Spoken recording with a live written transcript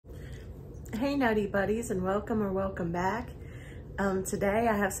Hey Nutty Buddies, and welcome back. Today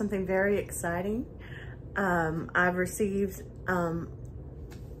I have something very exciting. I've received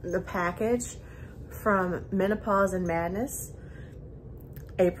the package from Menopause and Madness,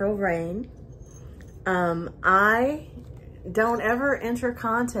 April Rain. I don't ever enter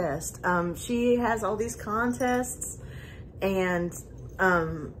contests. She has all these contests, and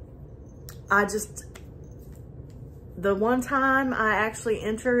the one time I actually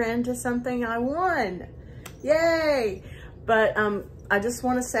enter into something, I won. Yay! But I just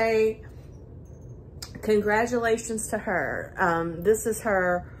want to say congratulations to her. This is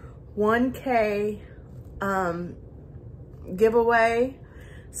her 1K giveaway.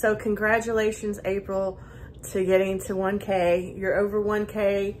 So congratulations, April, to getting to 1K. You're over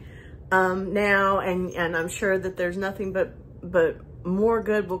 1K now, and I'm sure that there's nothing but more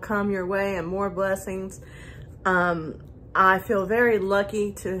good will come your way and more blessings. I feel very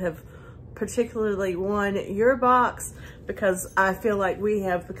lucky to have particularly won your box because I feel like we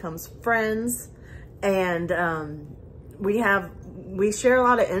have become friends, and we share a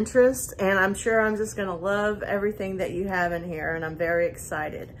lot of interest, and I'm sure I'm just gonna love everything that you have in here, and I'm very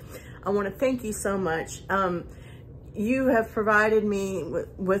excited. I want to thank you so much. You have provided me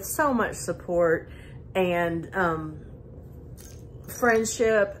with so much support and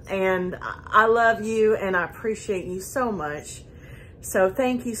friendship, and I love you and I appreciate you so much. So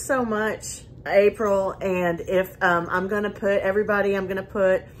thank you so much, April. And if I'm gonna put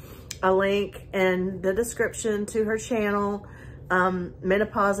a link in the description to her channel,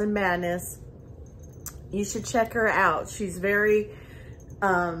 Menopause and Madness. You should check her out. She's very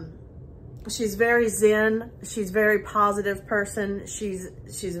zen. She's a very positive person. She's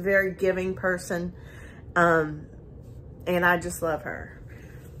a very giving person. And I just love her.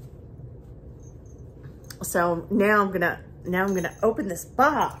 So now I'm gonna open this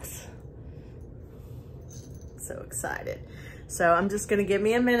box. So excited. So I'm just gonna give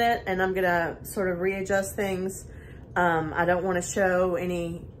me a minute, and I'm gonna sort of readjust things. I don't want to show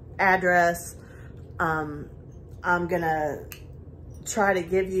any address. I'm gonna try to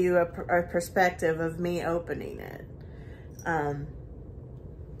give you a perspective of me opening it.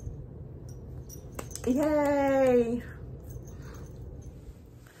 Yay!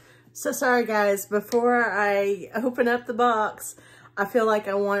 So sorry guys, before I open up the box, I feel like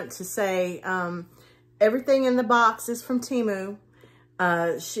I want to say everything in the box is from Temu.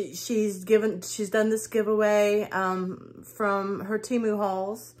 She's done this giveaway from her Temu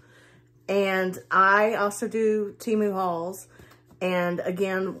hauls, and I also do Temu hauls. And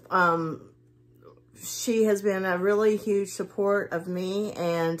again, she has been a really huge support of me,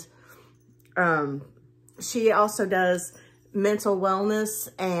 and she also does mental wellness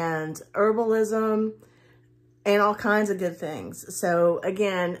and herbalism and all kinds of good things. So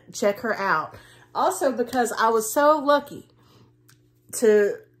again, check her out. Also, because I was so lucky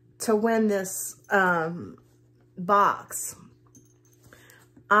to win this box,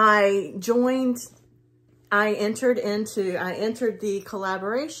 I entered the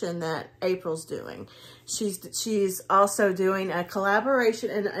collaboration that April's doing. She's also doing a collaboration,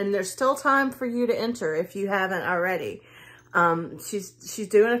 and there's still time for you to enter if you haven't already. She's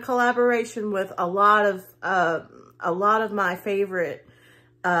doing a collaboration with a lot of my favorite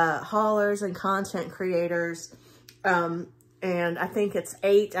haulers and content creators, and I think it's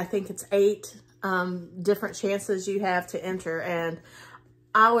eight different chances you have to enter. And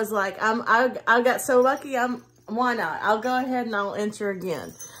I was like, I got so lucky. Why not? I'll go ahead and I'll enter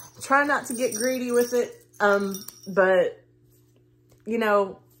again. Try not to get greedy with it, but you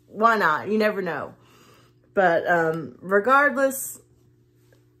know, why not? You never know. But regardless,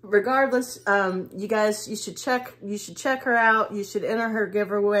 you guys, you should check her out. You should enter her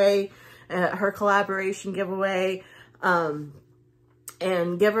giveaway, her collaboration giveaway, and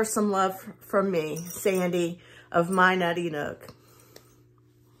give her some love from me, Sandy of My Nutty Nook.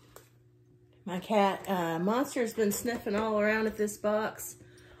 My cat Monster's been sniffing all around at this box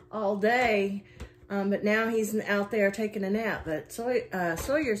all day, but now he's out there taking a nap. But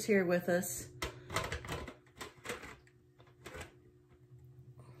Sawyer's here with us.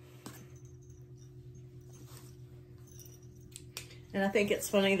 And I think it's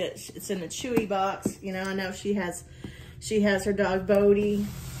funny that it's in a Chewy box. You know, I know she has her dog Bodie.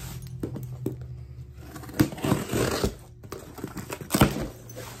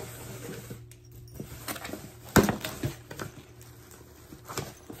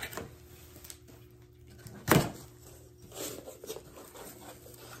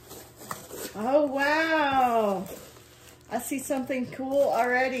 Oh wow! I see something cool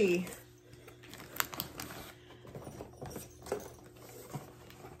already.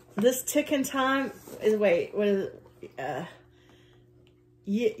 this ticking time is, wait, what is it?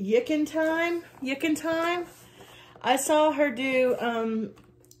 Yicken time. I saw her do,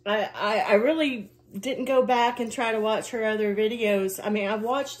 I really didn't go back and try to watch her other videos. I mean, I've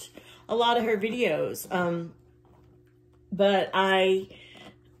watched a lot of her videos, but I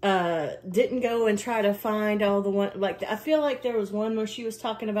didn't go and try to find all the one, like, I feel like there was one where she was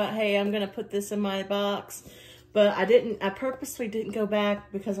talking about, hey, I'm going to put this in my box, but I purposely didn't go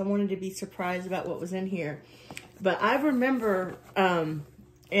back because I wanted to be surprised about what was in here. But I remember, and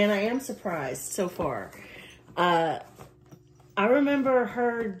I am surprised so far. I remember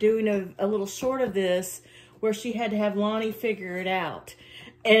her doing a little short of this where she had to have Lonnie figure it out.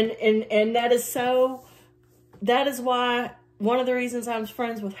 And that is why, one of the reasons I'm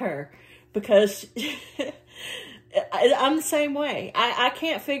friends with her, because I'm the same way. I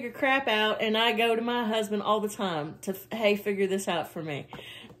can't figure crap out, and I go to my husband all the time to, hey, figure this out for me.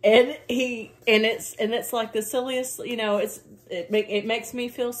 And it's like the silliest, you know, it makes me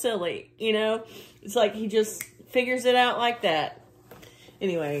feel silly, you know. It's like he just figures it out like that.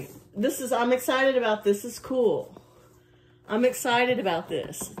 Anyway, I'm excited about this. This is cool. I'm excited about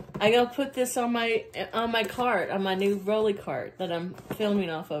this. I gotta put this on my cart, on my new rolly cart that I'm filming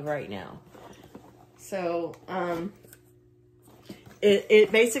off of right now. So,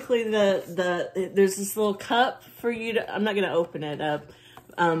 it basically, there's this little cup for you to, I'm not gonna open it up,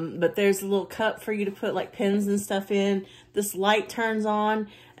 but there's a little cup for you to put like pens and stuff in. This light turns on,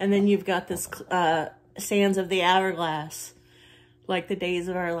 and then you've got this, sands of the hourglass, like the days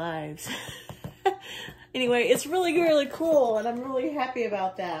of our lives. Anyway, it's really, really cool, and I'm really happy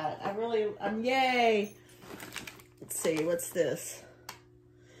about that. Yay. Let's see, what's this?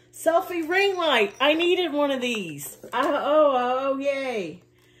 Selfie ring light. I needed one of these. Oh, yay.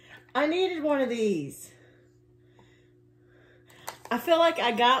 I needed one of these. I feel like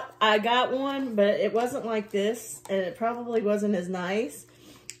I got one, but it wasn't like this, and it probably wasn't as nice,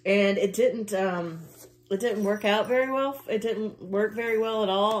 and it didn't work out very well. It didn't work very well at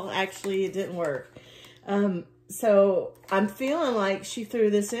all. Actually, it didn't work. So I'm feeling like she threw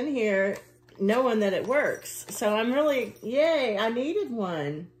this in here knowing that it works. So I'm really, yay, I needed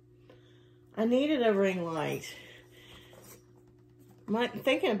one. I needed a ring light. I'm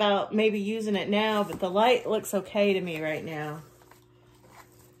thinking about maybe using it now, but the light looks okay to me right now.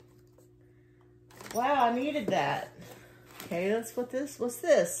 Wow, I needed that. Okay, let's put this, what's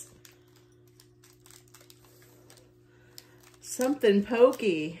this? Something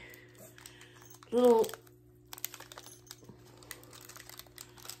pokey. Little,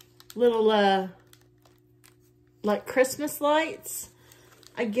 like Christmas lights,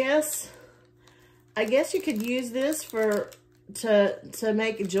 I guess. I guess you could use this to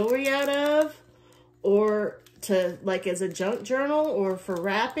make jewelry out of, or to, like, as a junk journal, or for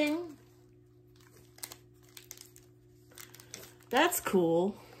wrapping. That's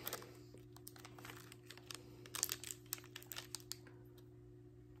cool.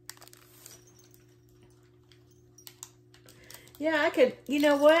 Yeah, I could, you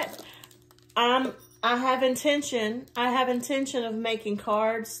know what? I have intention of making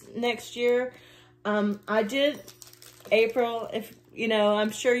cards next year. I did, April, if, you know, I'm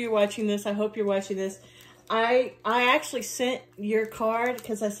sure you're watching this. I hope you're watching this. I actually sent your card,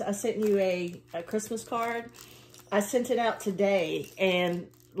 because I sent you a Christmas card. I sent it out today, and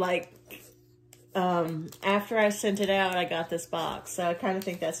like, after I sent it out, I got this box. So I kind of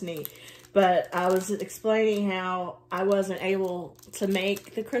think that's neat. But I was explaining how I wasn't able to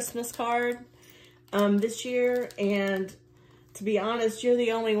make the Christmas card this year. And to be honest, you're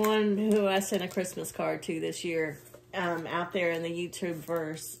the only one who I sent a Christmas card to this year out there in the YouTube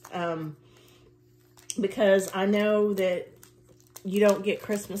verse. Because I know that you don't get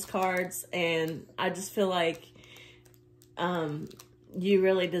Christmas cards. And I just feel like you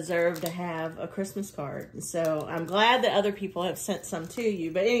really deserve to have a Christmas card. So I'm glad that other people have sent some to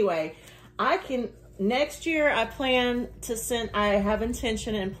you. But anyway, next year I have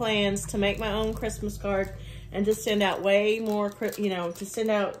intention and plans to make my own Christmas card and to send out way more, you know, to send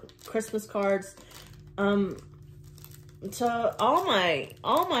out Christmas cards to all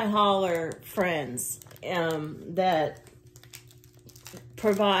my holler friends that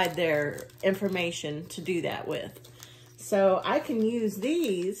provide their information to do that with. So I can use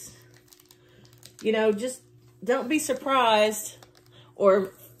these, you know, just don't be surprised,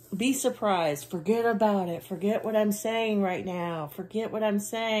 or be surprised. Forget about it. Forget what I'm saying right now. Forget what I'm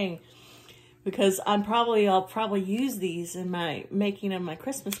saying. Because I'll probably use these in my making of my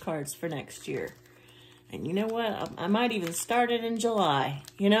Christmas cards for next year. And you know what? I might even start it in July,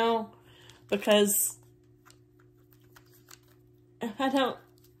 you know? Because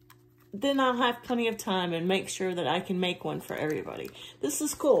then I'll have plenty of time and make sure that I can make one for everybody. This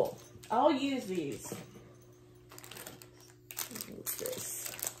is cool. I'll use these. What's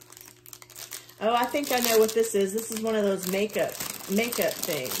this? Oh, I think I know what this is. This is one of those makeup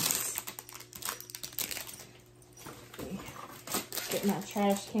things. Get my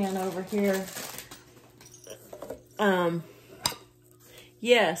trash can over here.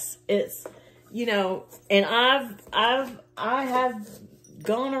 Yes, it's, you know, and I have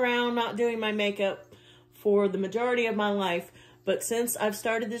gone around not doing my makeup for the majority of my life, but since I've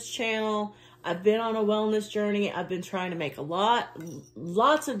started this channel, I've been on a wellness journey. I've been trying to make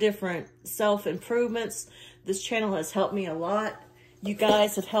lots of different self-improvements. This channel has helped me a lot. You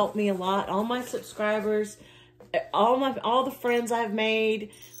guys have helped me a lot. All my subscribers, all the friends I've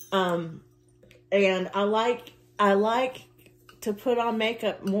made, and I like to put on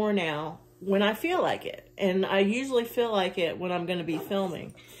makeup more now when I feel like it, and I usually feel like it when I'm going to be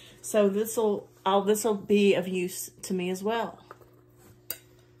filming. So this'll be of use to me as well.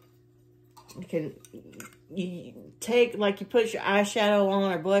 You take, like, you put your eyeshadow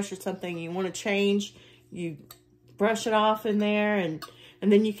on or blush or something, you want to change, you brush it off in there, and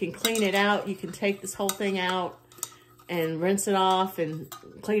then you can clean it out. You can take this whole thing out and rinse it off and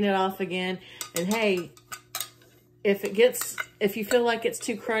clean it off again. And hey, if you feel like it's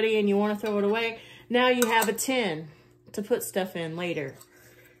too cruddy and you want to throw it away, now you have a tin to put stuff in later.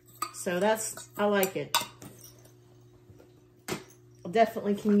 So I like it. I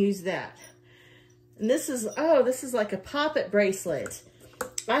definitely can use that. And this is like a pop-it bracelet.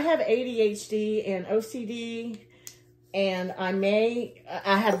 I have ADHD and OCD, and I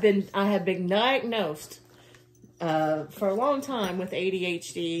have been diagnosed for a long time with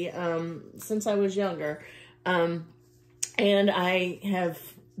ADHD since I was younger. And I have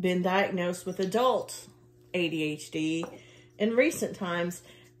been diagnosed with adult ADHD in recent times.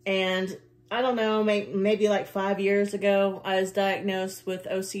 And I don't know, maybe like 5 years ago, I was diagnosed with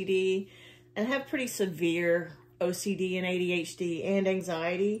OCD and have pretty severe OCD and ADHD and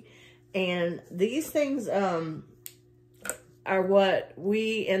anxiety. And these things are what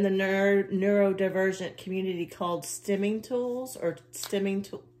we in the neurodivergent community called stimming tools or stimming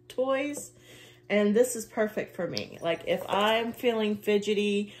toys. And this is perfect for me. Like, if I'm feeling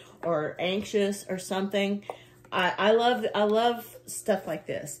fidgety or anxious or something, I love stuff like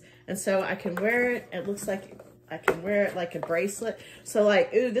this. And so I can wear it. It looks like I can wear it like a bracelet. So,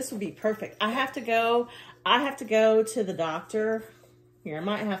 like, ooh, this would be perfect. I have to go to the doctor. Here, I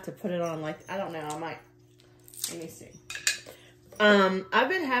might have to put it on, like, I don't know. I might, let me see. I'm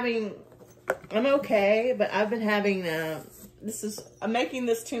okay, but I've been having, I'm making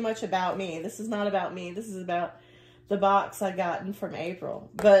this too much about me. This is not about me. This is about the box I gotten from April.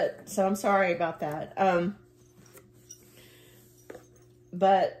 But, so I'm sorry about that.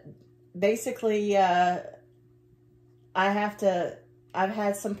 But basically, I've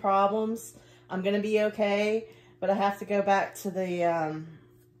had some problems. I'm going to be okay, but I have to go back to the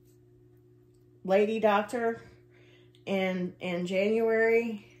lady doctor in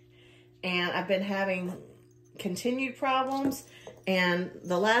January, and I've been having continued problems. And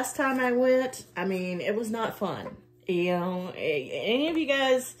the last time I went, I mean, it was not fun. You know, any of you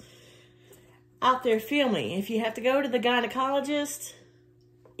guys out there feel me? If you have to go to the gynecologist,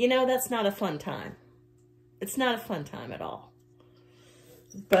 you know, that's not a fun time. It's not a fun time at all.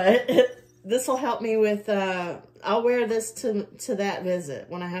 But this will help me with, I'll wear this to that visit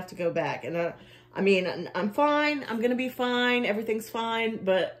when I have to go back. And I mean, I'm fine. I'm going to be fine. Everything's fine.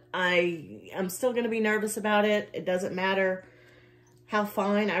 But I'm still going to be nervous about it. It doesn't matter how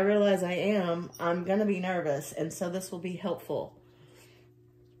fine I realize I am. I'm going to be nervous. And so this will be helpful.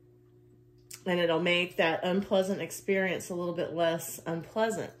 And it'll make that unpleasant experience a little bit less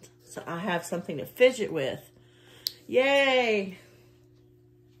unpleasant. So I have something to fidget with. Yay!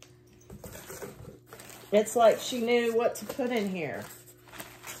 It's like she knew what to put in here.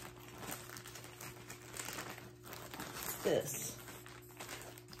 What's this?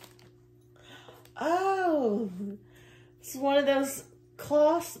 Oh! This is one of those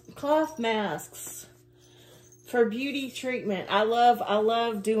cloth masks for beauty treatment. I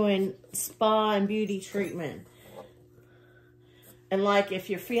love doing spa and beauty treatment. And like if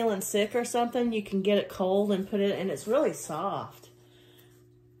you're feeling sick or something, you can get it cold and put it, and it's really soft.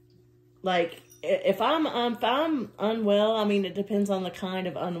 Like if I'm unwell, I mean, it depends on the kind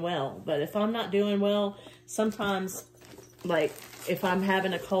of unwell, but if I'm not doing well, sometimes, like if I'm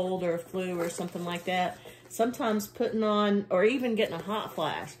having a cold or a flu or something like that, sometimes putting on, or even getting a hot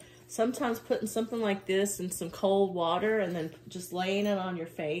flash, sometimes putting something like this in some cold water and then just laying it on your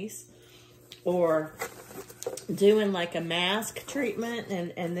face, or doing like a mask treatment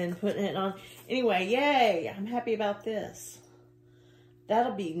and then putting it on. Anyway, yay, I'm happy about this.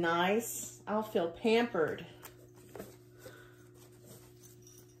 That'll be nice. I'll feel pampered.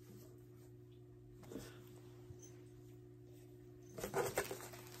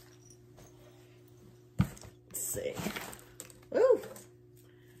 Let's see. Ooh.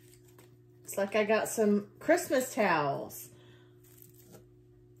 Looks like I got some Christmas towels.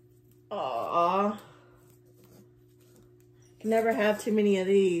 Aww. Can never have too many of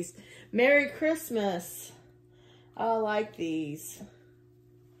these. Merry Christmas. I like these.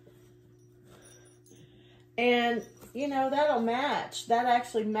 And, you know, that'll match. That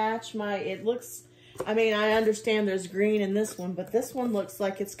actually match my, it looks, I mean, I understand there's green in this one, but this one looks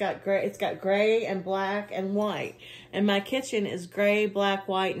like it's got gray and black and white. And my kitchen is gray, black,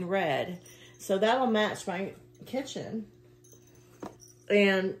 white, and red. So that'll match my kitchen.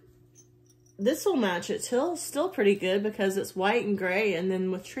 And this will match it still pretty good because it's white and gray and then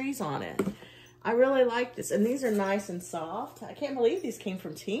with trees on it. I really like this. And these are nice and soft. I can't believe these came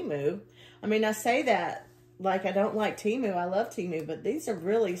from Temu. I mean, I say that like I don't like Temu. I love Temu, but these are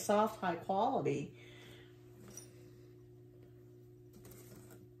really soft, high quality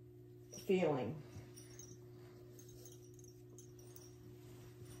feeling.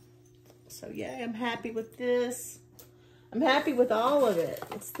 So yeah, I'm happy with this. I'm happy with all of it.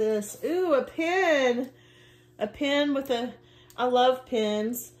 It's this. Ooh, a pen. A pen with a, I love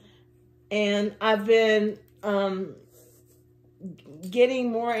pens. And I've been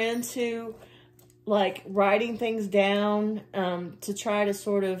getting more into like writing things down to try to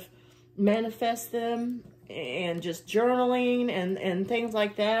sort of manifest them, and just journaling and things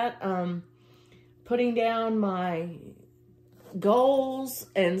like that. Putting down my goals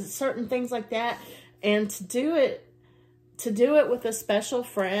and certain things like that. And to do it with a special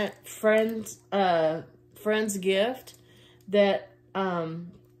friend's gift that I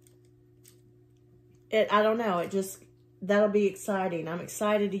don't know, that'll be exciting. I'm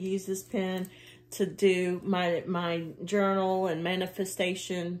excited to use this pen to do my journal and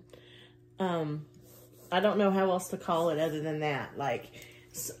manifestation. I don't know how else to call it other than that. Like,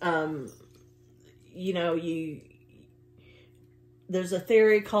 you know, there's a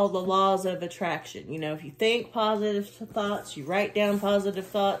theory called the laws of attraction. You know, if you think positive thoughts, you write down positive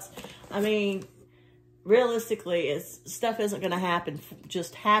thoughts. I mean, realistically, stuff isn't going to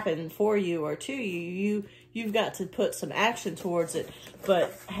just happen for you or to you. You've got to put some action towards it.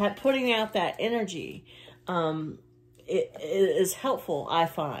 But putting out that energy, it is helpful, I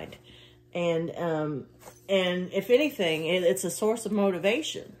find. And if anything, it's a source of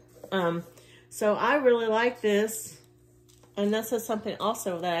motivation. So I really like this. And this is something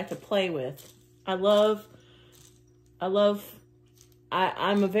also that I could play with. I'm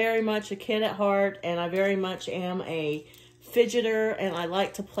very much a kid at heart, and I very much am a fidgeter, and I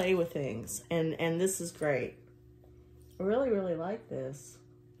like to play with things. And this is great. I really, really like this.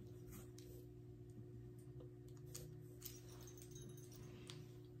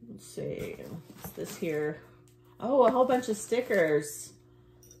 Let's see. What's this here? Oh, a whole bunch of stickers.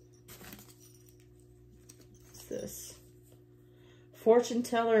 What's this? Fortune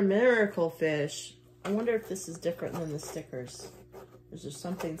teller miracle fish. I wonder if this is different than the stickers. Is there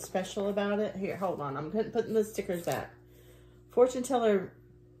something special about it? Here, hold on. I'm putting the stickers back. Fortune teller.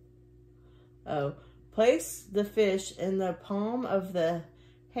 Oh. Place the fish in the palm of the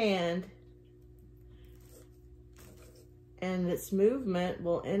hand, and its movement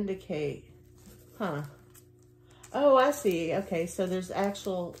will indicate. Huh. Oh, I see. Okay, so there's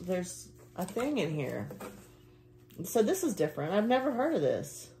a thing in here. So this is different. I've never heard of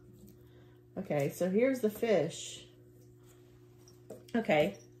this. Okay, so here's the fish.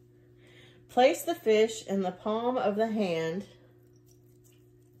 Okay. Place the fish in the palm of the hand.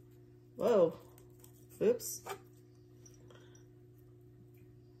 Whoa. Oops.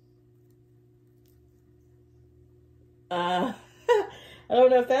 I don't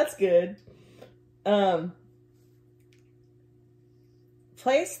know if that's good.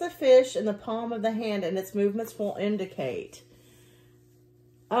 Place the fish in the palm of the hand and its movements will indicate.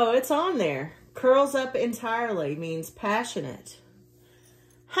 Oh, it's on there. Curls up entirely means passionate.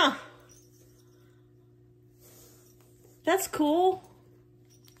 Huh. That's cool.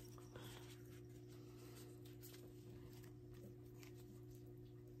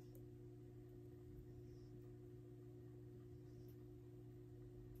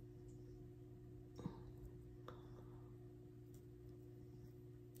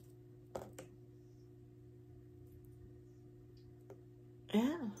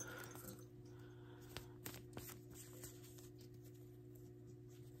 Yeah.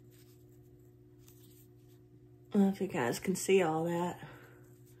 I don't know if you guys can see all that.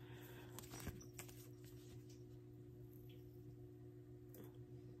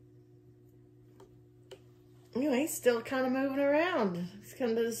 Anyway, he's still kind of moving around. He's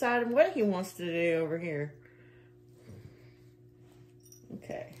kind of deciding what he wants to do over here.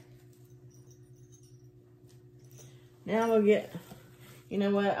 Okay. Now we'll get, you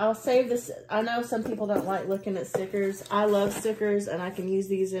know what, I'll save this. I know some people don't like looking at stickers. I love stickers, and I can use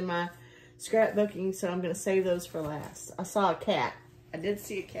these in my scrapbooking, so I'm going to save those for last. I saw a cat. I did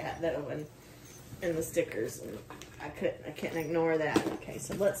see a cat that went in the stickers, and I couldn't ignore that. Okay,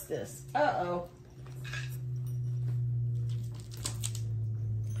 so what's this? Uh-oh.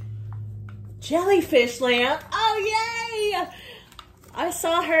 Jellyfish lamp. Oh, yay! I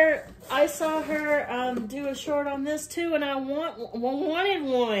saw her do a short on this too, and I wanted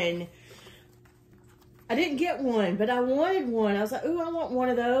one. I didn't get one, but I wanted one. I was like, ooh, I want one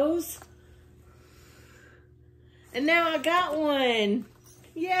of those. And now I got one.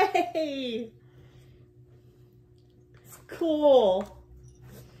 Yay! Cool.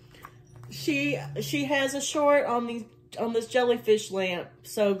 She has a short on this jellyfish lamp,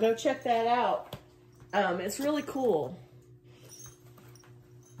 so go check that out. It's really cool.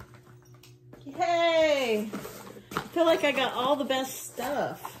 Yay! I feel like I got all the best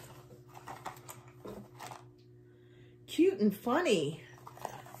stuff. Cute and funny.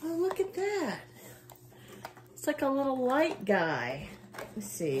 Oh, look at that. It's like a little light guy. Let's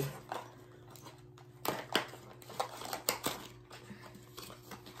see.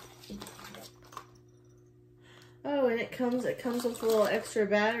 Oh, and it comes with little extra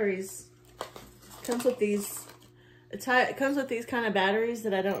batteries. It comes with these. It comes with these kind of batteries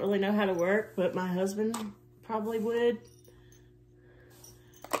that I don't really know how to work, but my husband probably would.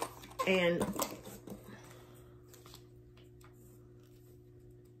 And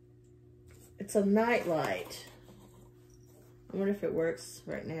it's a night light. I wonder if it works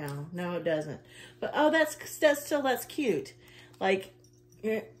right now. No, it doesn't. But oh, that's cute. Like,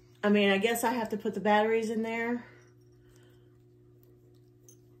 I mean, I guess I have to put the batteries in there.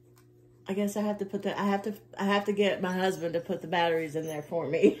 I guess I have to put I have to get my husband to put the batteries in there for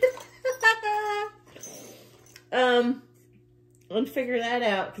me. Let's figure that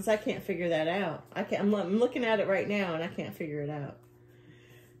out, because I can't figure that out. I'm looking at it right now and I can't figure it out.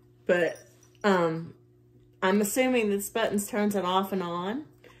 But I'm assuming this button turns it off and on.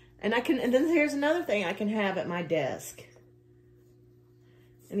 And then here's another thing I can have at my desk.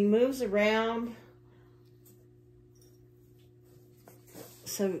 And he moves around.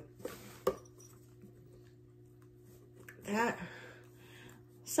 So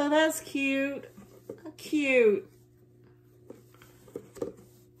that's cute. Cute.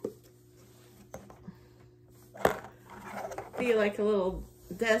 Be like a little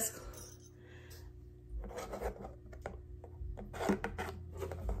desk.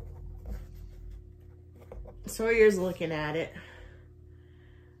 Sawyer's looking at it.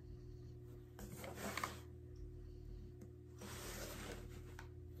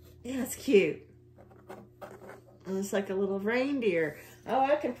 Yeah, it's cute. And it's like a little reindeer. Oh,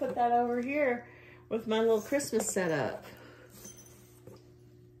 I can put that over here with my little Christmas setup.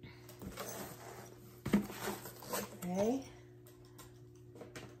 Okay.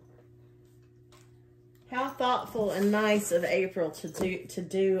 How thoughtful and nice of April to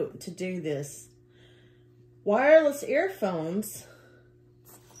do this. Wireless earphones.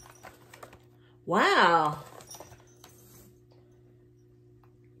 Wow.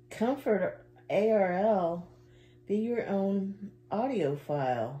 Comfort ARL. Be your own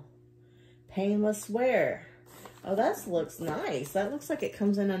audiophile. Painless wear. Oh, that looks nice. That looks like it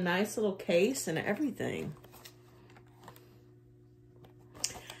comes in a nice little case and everything.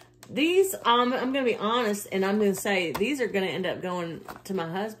 These, I'm going to be honest, and I'm going to say, these are going to end up going to my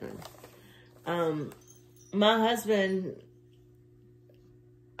husband. My husband,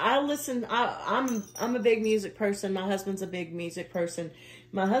 I'm a big music person. My husband's a big music person.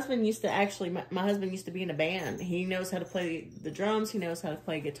 My husband used to be in a band. He knows how to play the drums. He knows how to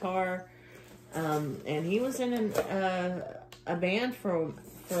play guitar. And he was in a band for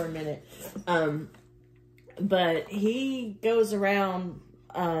a minute. But he goes around,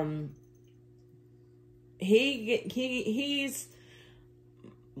 he's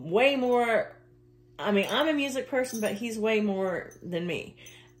way more, I mean, I'm a music person, but he's way more than me.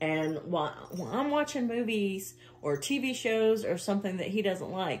 And while I'm watching movies or TV shows or something that he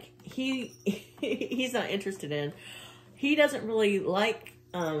doesn't like, he's not interested in. He doesn't really like,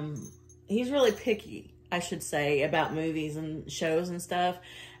 he's really picky, I should say, about movies and shows and stuff.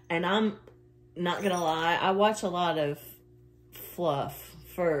 And I'm not gonna lie, I watch a lot of fluff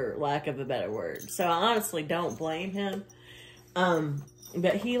for lack of a better word. So I honestly don't blame him.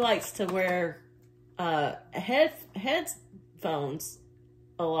 But he likes to wear headphones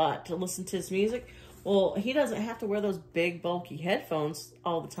a lot to listen to his music. Well, he doesn't have to wear those big, bulky headphones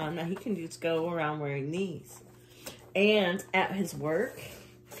all the time. Now, he can just go around wearing these. And at his work,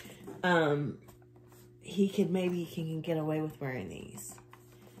 he can get away with wearing these.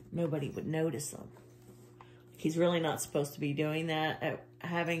 Nobody would notice him. He's really not supposed to be doing that,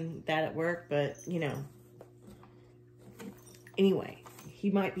 having that at work, but, you know. Anyway, he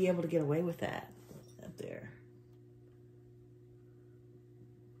might be able to get away with that up there.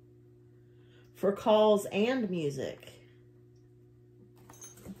 For calls and music.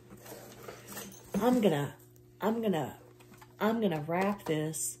 I'm gonna wrap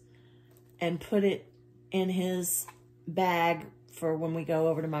this and put it in his bag for when we go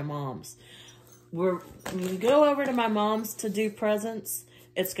over to my mom's. When we go over to my mom's to do presents,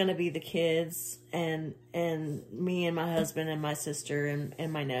 it's gonna be the kids and me and my husband and my sister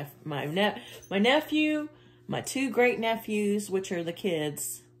and my nephew, my two great nephews, which are the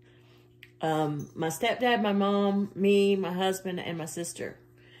kids. My stepdad, my mom, me, my husband, and my sister.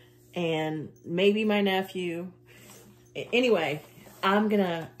 And maybe my nephew. Anyway, I'm going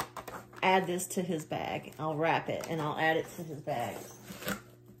to add this to his bag. I'll wrap it and I'll add it to his bag.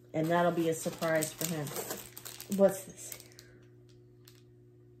 And that'll be a surprise for him. What's this?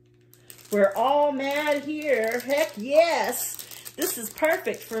 We're all mad here. Heck yes. This is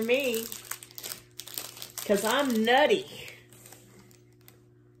perfect for me. Because I'm nutty.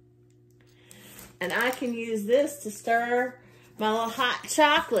 And I can use this to stir my little hot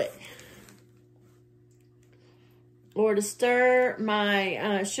chocolate. Or to stir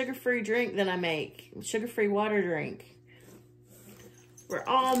my sugar-free drink that I make. Sugar-free water drink. We're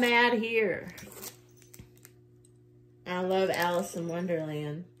all mad here. I love Alice in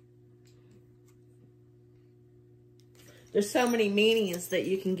Wonderland. There's so many meanings that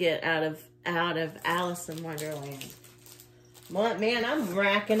you can get out of Alice in Wonderland. Well, man, I'm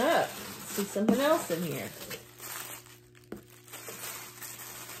racking up. See something else in here.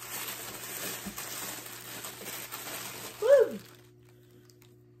 Woo!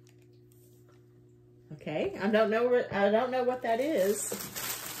 Okay, I don't know what that is.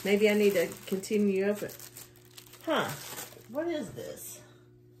 Maybe I need to continue up it. Huh? What is this?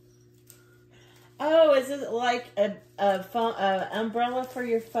 Oh, is it like a umbrella for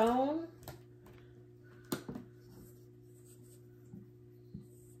your phone?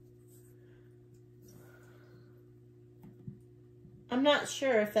 I'm not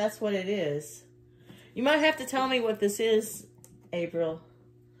sure if that's what it is. You might have to tell me what this is, April.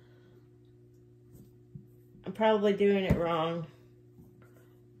 I'm probably doing it wrong.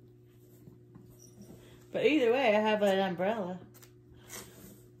 But either way, I have an umbrella.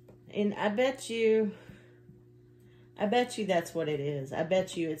 And I bet you that's what it is. I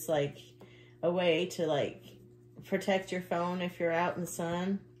bet you it's like a way to like protect your phone if you're out in the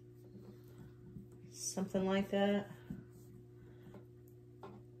sun. Something like that.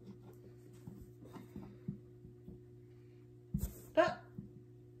 Oh.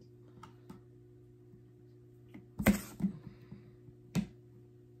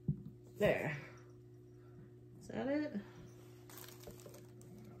 There. Is that it?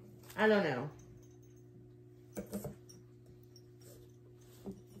 I don't know.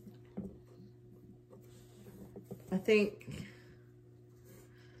 I think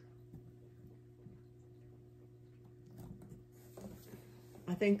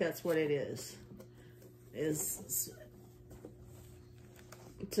that's what it is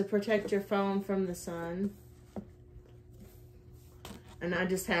to protect your phone from the sun. And I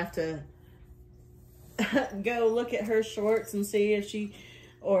just have to go look at her shorts and see if she,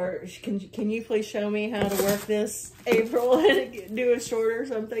 or can you please show me how to work this, April, and do a short or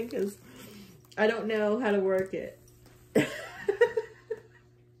something, because I don't know how to work it.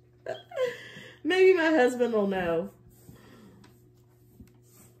 Maybe my husband will know.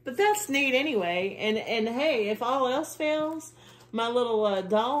 But that's neat anyway. And hey, if all else fails, my little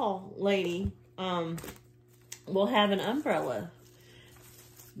doll lady will have an umbrella.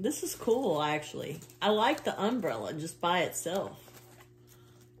 This is cool, actually. I like the umbrella just by itself.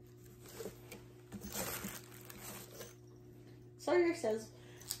 Sawyer says,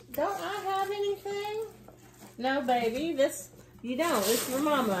 don't I have anything? No, baby, you don't. It's for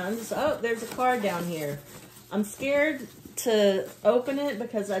Mama. Oh, there's a card down here. I'm scared to open it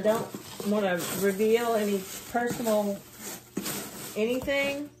because I don't want to reveal any personal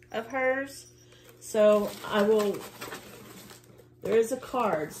anything of hers. So I will, there is a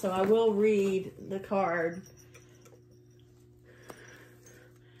card, so I will read the card.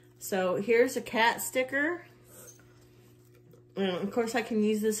 So here's a cat sticker. And of course I can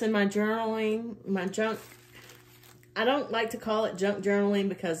use this in my journaling, my junk. I don't like to call it junk journaling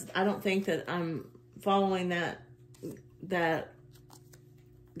because I don't think that I'm following that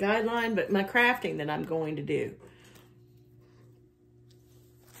guideline, but my crafting that I'm going to do.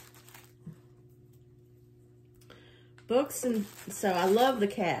 Books, and so I love the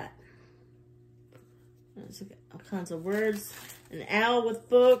cat. There's all kinds of words. An owl with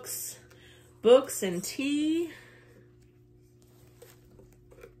books. Books and tea.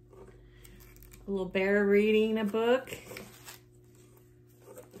 A little bear reading a book.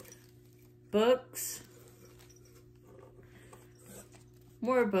 Books.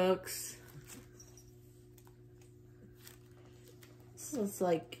 More books. This looks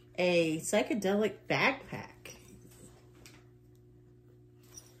like a psychedelic backpack.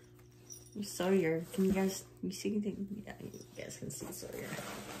 Sawyer, can you guys, you see anything? Yeah, you guys can see Sawyer.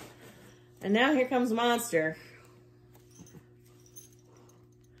 And now here comes Monster.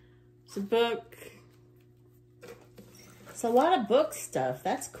 It's a book. It's a lot of book stuff.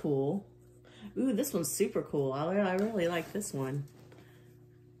 That's cool. Ooh, this one's super cool. I really like this one.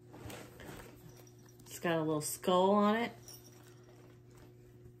 It's got a little skull on it.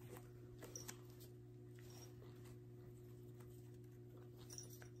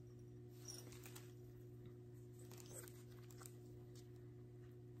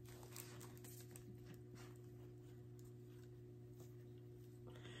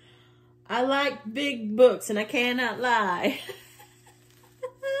 I like big books, and I cannot lie.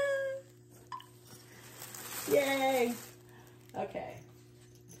 Yay. Okay.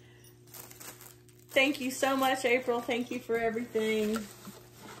 Thank you so much, April. Thank you for everything.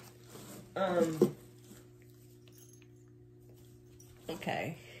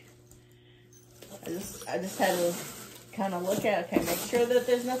 Okay. I just had to kind of look at, okay, make sure that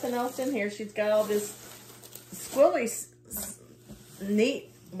there's nothing else in here. She's got all this squilly, neat,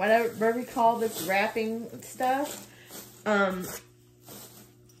 whatever we call this wrapping stuff.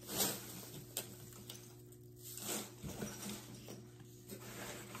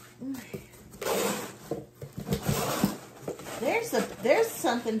 There's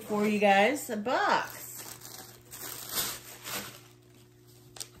something for you guys, a box.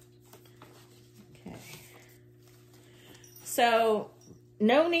 Okay. So,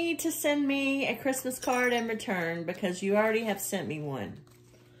 no need to send me a Christmas card in return because you already have sent me one.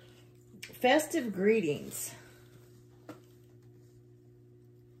 Festive greetings.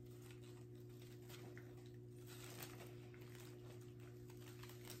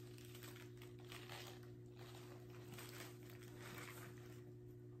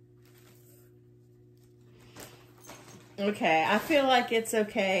 Okay, I feel like it's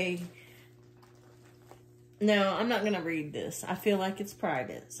okay. No, I'm not going to read this. I feel like it's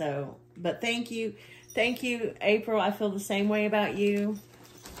private. So, but thank you. Thank you, April. I feel the same way about you.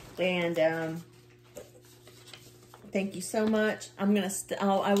 And thank you so much. I'm going to,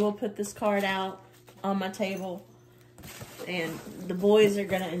 I will put this card out on my table. And the boys are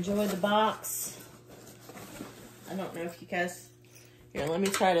going to enjoy the box. I don't know if you guys, here, let me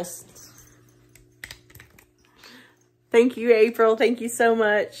try to. Thank you, April. Thank you so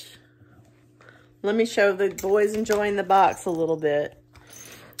much. Let me show the boys enjoying the box a little bit.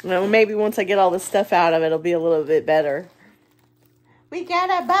 Well, maybe once I get all this stuff out of it, it'll be a little bit better. We got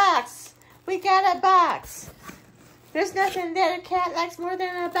a box. We got a box. There's nothing that a cat likes more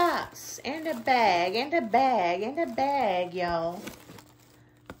than a box. And a bag, and a bag, and a bag, y'all.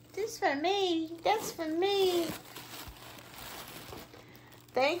 This for me. That's for me.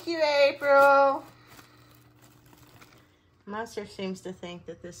 Thank you, April. Monster seems to think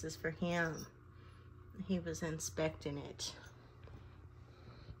that this is for him. He was inspecting it.